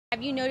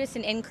Have you noticed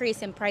an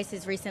increase in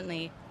prices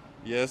recently?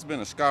 Yeah, it's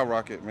been a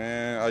skyrocket,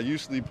 man. I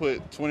usually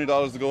put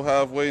 $20 to go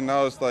halfway.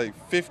 Now it's like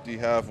 50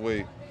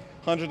 halfway.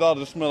 $100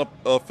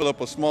 to fill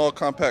up a small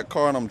compact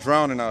car, and I'm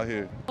drowning out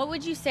here. What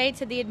would you say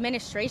to the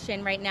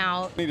administration right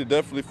now? We need to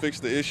definitely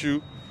fix the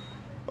issue.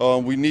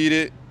 We need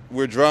it.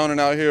 We're drowning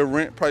out here.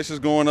 Rent prices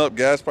going up,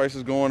 gas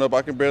prices going up.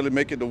 I can barely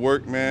make it to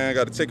work, man.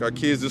 Got to take our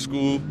kids to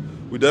school.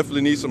 We definitely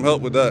need some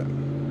help with that.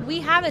 We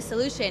have a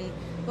solution.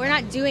 We're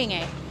not doing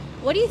it.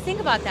 What do you think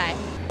about that?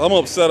 I'm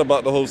upset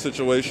about the whole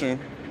situation.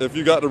 If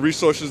you got the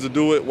resources to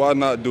do it, why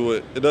not do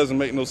it? It doesn't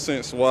make no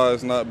sense why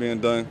it's not being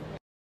done.